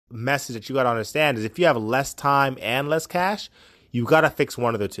message that you got to understand is if you have less time and less cash, you got to fix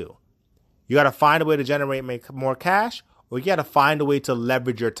one of the two. You got to find a way to make more cash, or you got to find a way to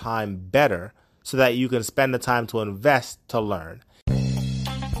leverage your time better so that you can spend the time to invest to learn.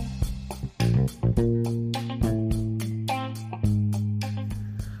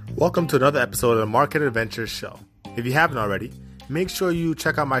 Welcome to another episode of the Market Adventures Show. If you haven't already, make sure you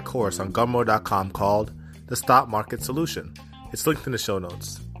check out my course on Gumroad.com called The Stock Market Solution. It's linked in the show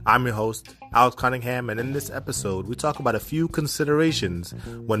notes. I'm your host, Alex Cunningham, and in this episode, we talk about a few considerations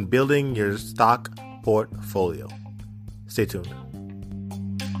when building your stock portfolio. Stay tuned.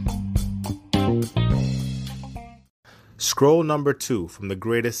 Scroll number 2 from the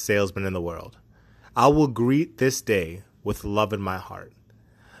greatest salesman in the world. I will greet this day with love in my heart.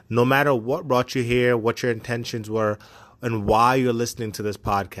 No matter what brought you here, what your intentions were, and why you're listening to this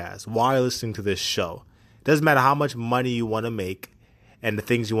podcast, why you're listening to this show, it doesn't matter how much money you want to make and the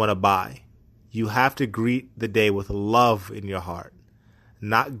things you want to buy. You have to greet the day with love in your heart.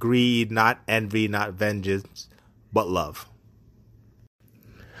 Not greed, not envy, not vengeance, but love.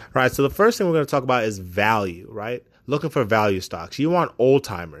 All right, so the first thing we're going to talk about is value, right? Looking for value stocks. You want old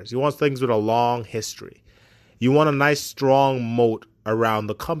timers. You want things with a long history. You want a nice, strong moat around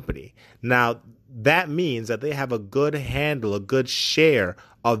the company. Now, that means that they have a good handle, a good share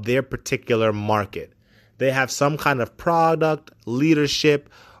of their particular market. They have some kind of product, leadership,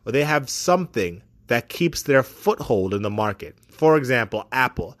 or they have something that keeps their foothold in the market. For example,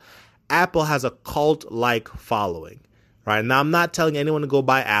 Apple. Apple has a cult-like following, right? Now, I'm not telling anyone to go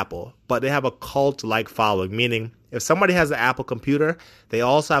buy Apple, but they have a cult-like following, meaning if somebody has an Apple computer, they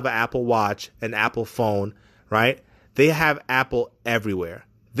also have an Apple Watch, an Apple phone, right? They have Apple everywhere.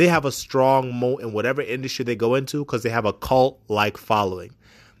 They have a strong moat in whatever industry they go into because they have a cult-like following.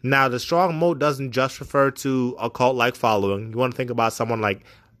 Now, the strong moat doesn't just refer to a cult-like following. You want to think about someone like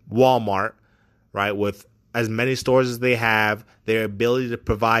Walmart, right, with as many stores as they have, their ability to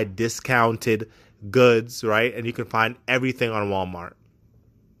provide discounted goods, right, and you can find everything on Walmart.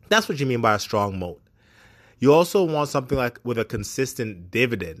 That's what you mean by a strong moat. You also want something like with a consistent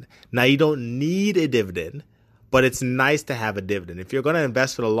dividend. Now, you don't need a dividend, but it's nice to have a dividend. If you're going to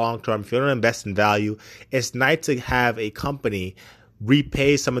invest for the long term, if you're going to invest in value, it's nice to have a company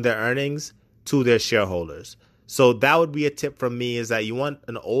repay some of their earnings to their shareholders. So that would be a tip from me, is that you want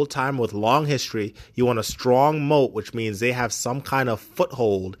an old timer with long history. You want a strong moat, which means they have some kind of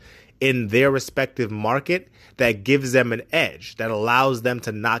foothold in their respective market that gives them an edge, that allows them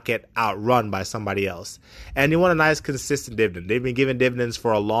to not get outrun by somebody else. And you want a nice consistent dividend. They've been giving dividends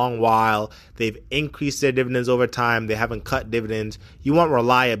for a long while. They've increased their dividends over time. They haven't cut dividends. You want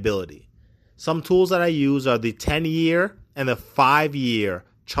reliability. Some tools that I use are the 10-year and the 5-year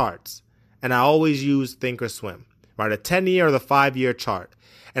charts. And I always use Thinkorswim, right? A 10-year or the 5-year chart.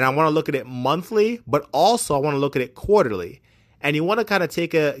 And I want to look at it monthly, but also I want to look at it quarterly. And you want to kind of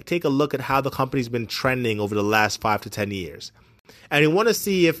take a look at how the company's been trending over the last 5 to 10 years. And you want to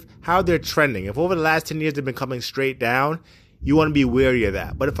see how they're trending. If over the last 10 years they've been coming straight down, you want to be wary of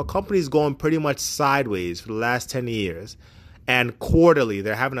that. But if a company's going pretty much sideways for the last 10 years, and quarterly,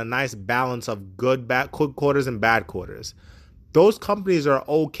 they're having a nice balance of good quarters and bad quarters, those companies are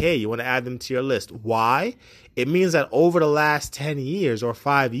okay. You want to add them to your list. Why? It means that over the last 10 years or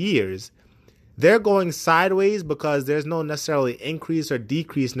 5 years, they're going sideways because there's no necessarily increase or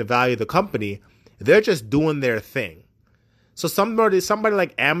decrease in the value of the company. They're just doing their thing. So somebody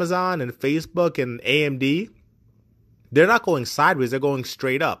like Amazon and Facebook and AMD, they're not going sideways, they're going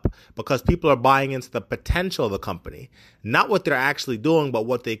straight up because people are buying into the potential of the company, not what they're actually doing, but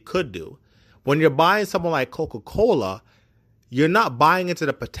what they could do. When you're buying someone like Coca-Cola, you're not buying into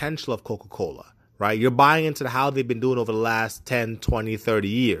the potential of Coca-Cola, right? You're buying into how they've been doing over the last 10, 20, 30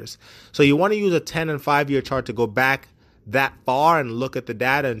 years. So you want to use a 10 and 5-year chart to go back that far and look at the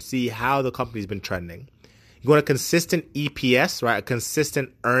data and see how the company's been trending. You want a consistent EPS, right? A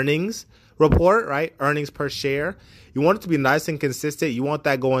consistent earnings report, right? Earnings per share. You want it to be nice and consistent. You want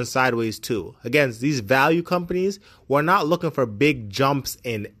that going sideways too. Again, these value companies, we're not looking for big jumps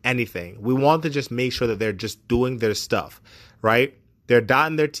in anything. We want to just make sure that they're just doing their stuff, right? They're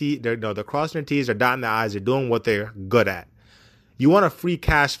dotting their T's, they're crossing their T's, they're dotting their I's, they're doing what they're good at. You want a free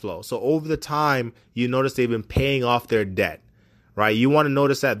cash flow. So over the time, you notice they've been paying off their debt, right? You want to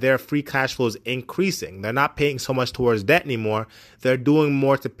notice that their free cash flow is increasing. They're not paying so much towards debt anymore. They're doing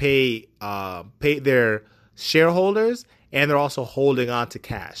more to pay their shareholders, and they're also holding on to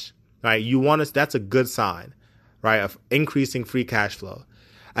cash, right? That's a good sign, right, of increasing free cash flow.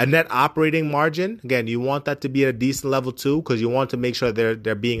 A net operating margin, again, you want that to be at a decent level too, because you want to make sure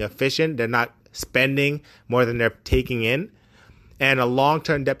they're being efficient. They're not spending more than they're taking in. And a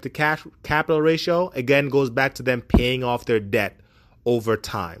long-term debt to cash capital ratio, again, goes back to them paying off their debt over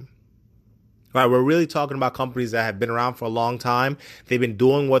time. Right, we're really talking about companies that have been around for a long time. They've been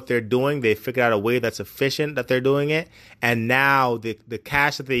doing what they're doing. They figured out a way that's efficient that they're doing it. And now the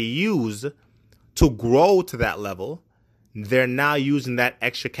cash that they use to grow to that level, they're now using that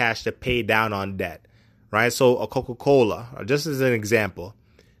extra cash to pay down on debt. Right, so a Coca-Cola, just as an example,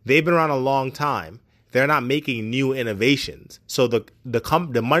 they've been around a long time. They're not making new innovations. So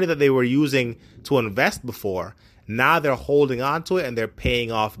the money that they were using to invest before, now they're holding on to it and they're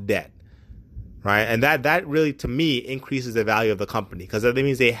paying off debt. Right. And that really, to me, increases the value of the company, because that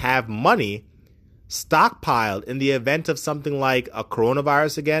means they have money stockpiled in the event of something like a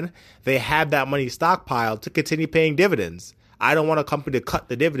coronavirus again. They have that money stockpiled to continue paying dividends. I don't want a company to cut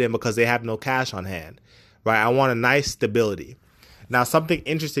the dividend because they have no cash on hand. Right. I want a nice stability. Now, something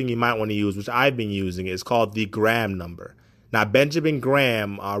interesting you might want to use, which I've been using, is called the Graham number. Now, Benjamin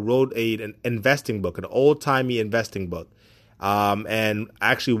Graham wrote an investing book, an old-timey investing book. And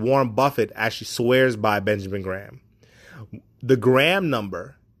actually, Warren Buffett actually swears by Benjamin Graham. The Graham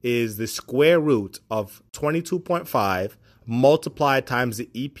number is the square root of 22.5 multiplied times the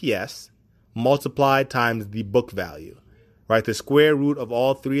EPS multiplied times the book value. Right? The square root of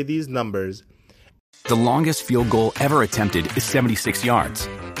all three of these numbers. The longest field goal ever attempted is 76 yards.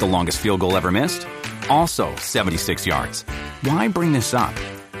 The longest field goal ever missed? Also 76 yards. Why bring this up?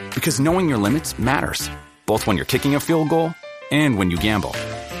 Because knowing your limits matters, both when you're kicking a field goal and when you gamble.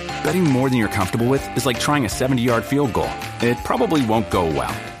 Betting more than you're comfortable with is like trying a 70-yard field goal. It probably won't go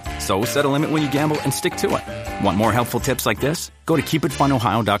well. So set a limit when you gamble and stick to it. Want more helpful tips like this? Go to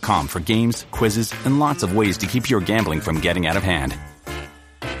keepitfunohio.com for games, quizzes, and lots of ways to keep your gambling from getting out of hand.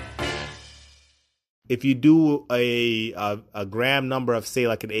 If you do a Graham number of, say,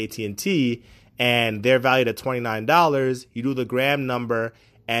 like an AT&T, and they're valued at $29, you do the Graham number,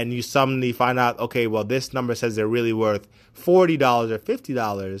 and you suddenly find out, okay, well, this number says they're really worth $40 or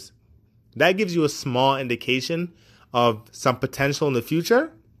 $50, that gives you a small indication of some potential in the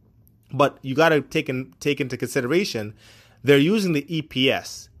future. But you got to take into consideration, they're using the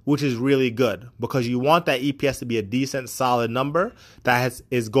EPS, which is really good, because you want that EPS to be a decent, solid number that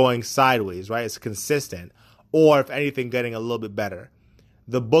is going sideways, right? It's consistent, or if anything, getting a little bit better.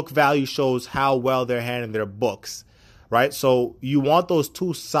 The book value shows how well they're handling their books, right? So you want those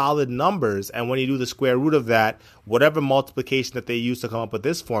two solid numbers, and when you do the square root of that, whatever multiplication that they use to come up with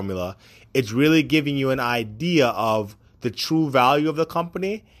this formula, it's really giving you an idea of the true value of the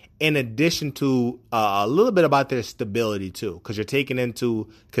company, in addition to a little bit about their stability too, because you're taking into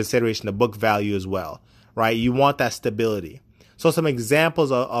consideration the book value as well, right? You want that stability. So some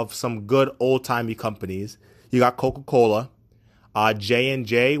examples of some good old-timey companies. You got Coca-Cola,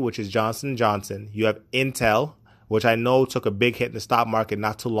 J&J, which is Johnson & Johnson. You have Intel, which I know took a big hit in the stock market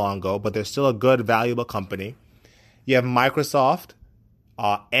not too long ago, but they're still a good, valuable company. You have Microsoft,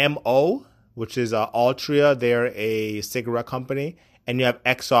 MO, which is Altria. They're a cigarette company. And you have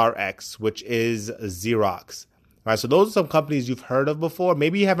XRX, which is Xerox. All right, so those are some companies you've heard of before.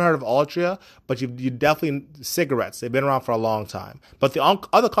 Maybe you haven't heard of Altria, but you definitely, cigarettes, they've been around for a long time. But the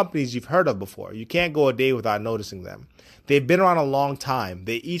other companies you've heard of before, you can't go a day without noticing them. They've been around a long time.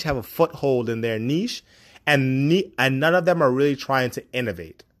 They each have a foothold in their niche, and none of them are really trying to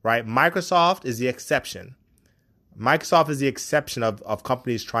innovate, right? Microsoft is the exception. Microsoft is the exception of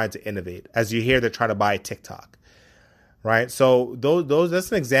companies trying to innovate. As you hear, they're trying to buy TikTok. Right, so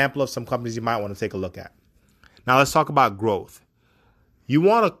that's an example of some companies you might want to take a look at. Now let's talk about growth. You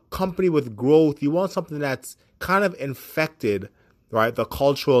want a company with growth. You want something that's kind of infected, right, the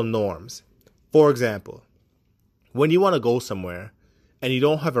cultural norms. For example, when you want to go somewhere and you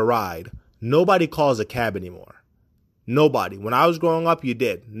don't have a ride, nobody calls a cab anymore. Nobody. When I was growing up, you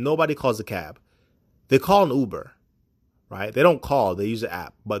did. Nobody calls a cab. They call an Uber, right? They don't call. They use an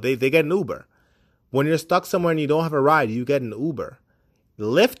app, but they get an Uber. When you're stuck somewhere and you don't have a ride, you get an Uber.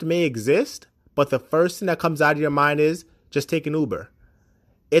 Lyft may exist, but the first thing that comes out of your mind is just take an Uber.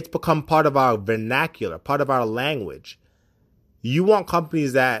 It's become part of our vernacular, part of our language. You want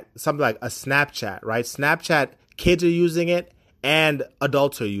companies that, something like a Snapchat, right? Snapchat, kids are using it and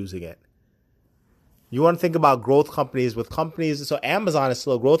adults are using it. You want to think about growth companies with companies. So Amazon is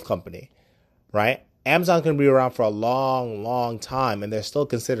still a growth company, right? Amazon can be around for a long, long time and they're still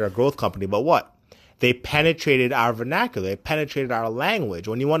considered a growth company. But what? They penetrated our vernacular. They penetrated our language.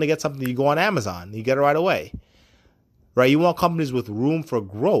 When you want to get something, you go on Amazon. You get it right away, right? You want companies with room for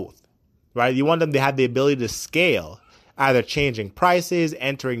growth, right? You want them to have the ability to scale, either changing prices,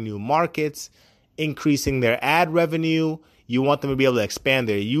 entering new markets, increasing their ad revenue. You want them to be able to expand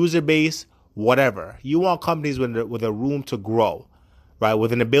their user base, whatever. You want companies with a room to grow, right?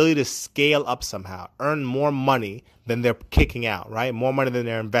 With an ability to scale up somehow, earn more money than they're kicking out, right? More money than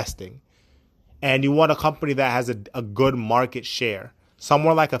they're investing. And you want a company that has a good market share.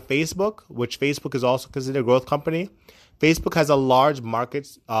 Somewhere like a Facebook, which Facebook is also considered a growth company. Facebook has a large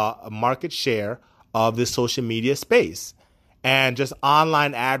market share of the social media space and just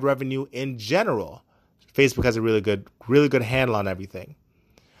online ad revenue in general. Facebook has a really good handle on everything.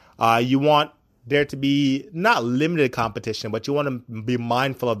 You want there to be not limited competition, but you want to be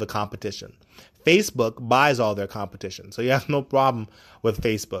mindful of the competition. Facebook buys all their competition, so you have no problem with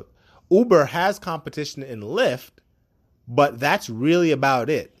Facebook. Uber has competition in Lyft, but that's really about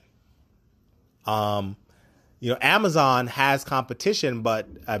it. Amazon has competition, but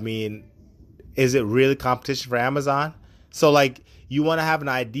I mean, is it really competition for Amazon? So like, you want to have an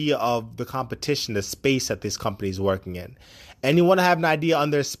idea of the competition, the space that this company is working in. And you want to have an idea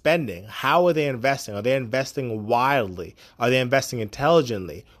on their spending. How are they investing? Are they investing wildly? Are they investing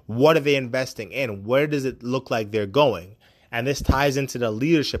intelligently? What are they investing in? Where does it look like they're going? And this ties into the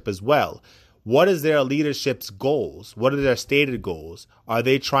leadership as well. What is their leadership's goals? What are their stated goals? Are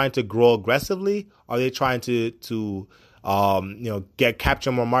they trying to grow aggressively? Are they trying to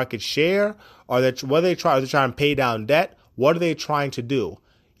capture more market share? Are they trying to pay down debt? What are they trying to do?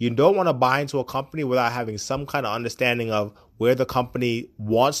 You don't want to buy into a company without having some kind of understanding of where the company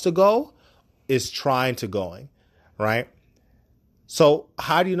wants to go, is trying to going, right? So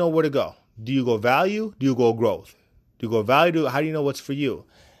how do you know where to go? Do you go value? Do you go growth? Do you go value? How do you know what's for you?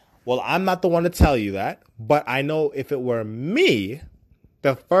 Well, I'm not the one to tell you that, but I know if it were me,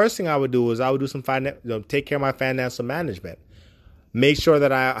 the first thing I would do is I would do some take care of my financial management. Make sure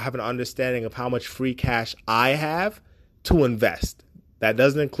that I have an understanding of how much free cash I have to invest. That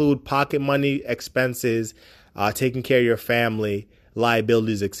doesn't include pocket money, expenses, taking care of your family,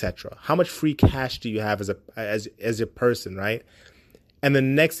 liabilities, etc. How much free cash do you have as a person, right? And the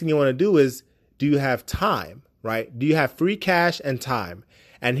next thing you want to do is, do you have time, right? Do you have free cash and time?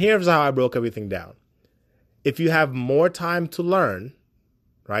 And here's how I broke everything down. If you have more time to learn,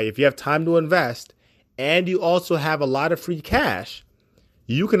 right? If you have time to invest, and you also have a lot of free cash,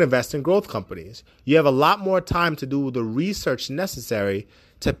 you can invest in growth companies. You have a lot more time to do the research necessary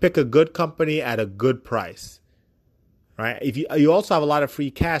to pick a good company at a good price, right? If you also have a lot of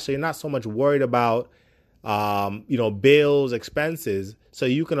free cash, so you're not so much worried about, bills, expenses, so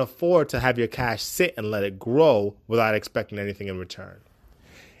you can afford to have your cash sit and let it grow without expecting anything in return.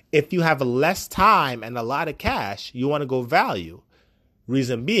 If you have less time and a lot of cash, you want to go value.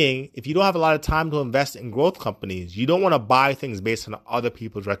 Reason being, if you don't have a lot of time to invest in growth companies, you don't want to buy things based on other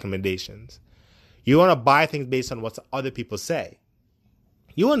people's recommendations. You want to buy things based on what other people say.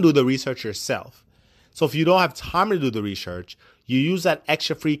 You want to do the research yourself. So if you don't have time to do the research, you use that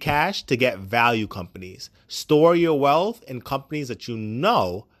extra free cash to get value companies. Store your wealth in companies that you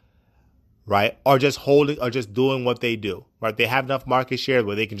know, right, are just doing what they do, right? They have enough market share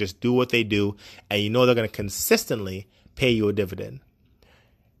where they can just do what they do, and you know they're going to consistently pay you a dividend.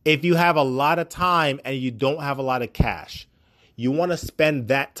 If you have a lot of time and you don't have a lot of cash, you want to spend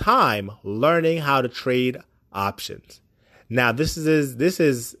that time learning how to trade options. Now, this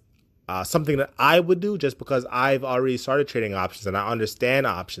is something that I would do just because I've already started trading options and I understand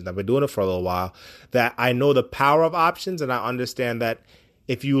options. I've been doing it for a little while, that I know the power of options, and I understand that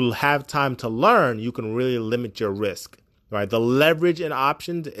if you have time to learn, you can really limit your risk, right? The leverage in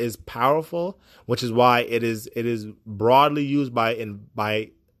options is powerful, which is why it is broadly used by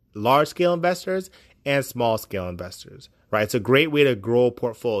large-scale investors and small-scale investors, right? It's a great way to grow a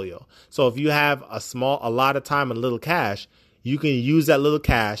portfolio. So if you have a lot of time and little cash, you can use that little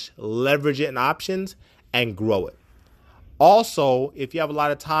cash, leverage it in options, and grow it. Also, if you have a lot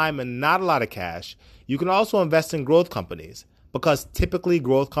of time and not a lot of cash, you can also invest in growth companies, because typically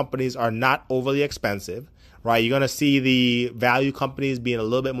growth companies are not overly expensive, right? You're going to see the value companies being a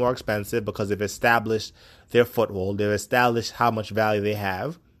little bit more expensive because they've established their foothold. They've established how much value they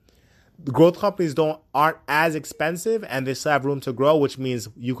have. The growth companies aren't as expensive, and they still have room to grow, which means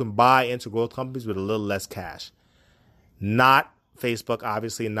you can buy into growth companies with a little less cash. Not Facebook,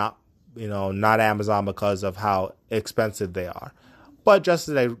 obviously, not Amazon because of how expensive they are. But just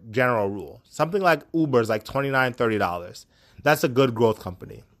as a general rule, something like Uber is like $29, $30. That's a good growth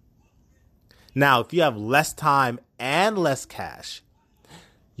company. Now, if you have less time and less cash,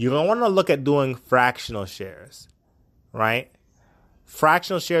 you're going to want to look at doing fractional shares, right?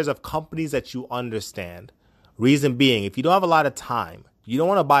 Fractional shares of companies that you understand. Reason being, if you don't have a lot of time, you don't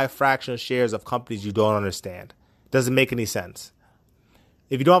want to buy fractional shares of companies you don't understand. It doesn't make any sense.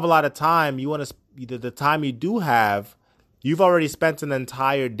 If you don't have a lot of time, you want to, the time you do have, you've already spent an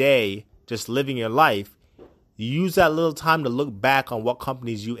entire day just living your life. You use that little time to look back on what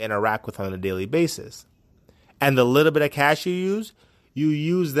companies you interact with on a daily basis. And the little bit of cash you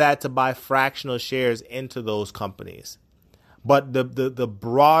use that to buy fractional shares into those companies. But the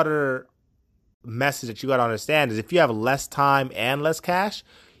broader message that you got to understand is if you have less time and less cash,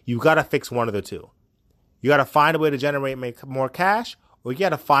 you got to fix one of the two. You got to find a way to make more cash, or you got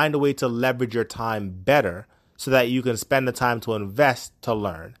to find a way to leverage your time better so that you can spend the time to invest to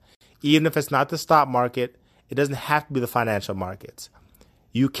learn. Even if it's not the stock market, it doesn't have to be the financial markets.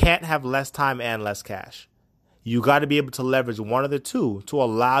 You can't have less time and less cash. You got to be able to leverage one of the two to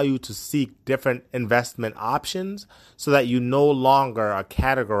allow you to seek different investment options so that you no longer are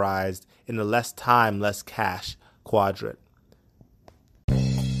categorized in the less time, less cash quadrant.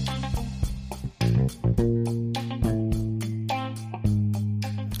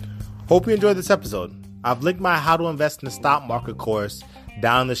 Hope you enjoyed this episode. I've linked my How to Invest in the Stock Market course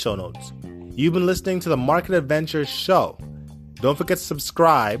down in the show notes. You've been listening to the Market Adventures Show. Don't forget to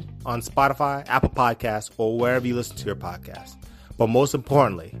subscribe on Spotify, Apple Podcasts, or wherever you listen to your podcast. But most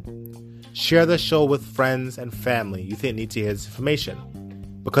importantly, share the show with friends and family you think need to hear this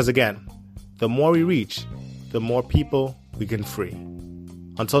information. Because again, the more we reach, the more people we can free.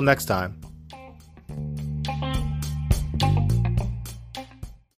 Until next time,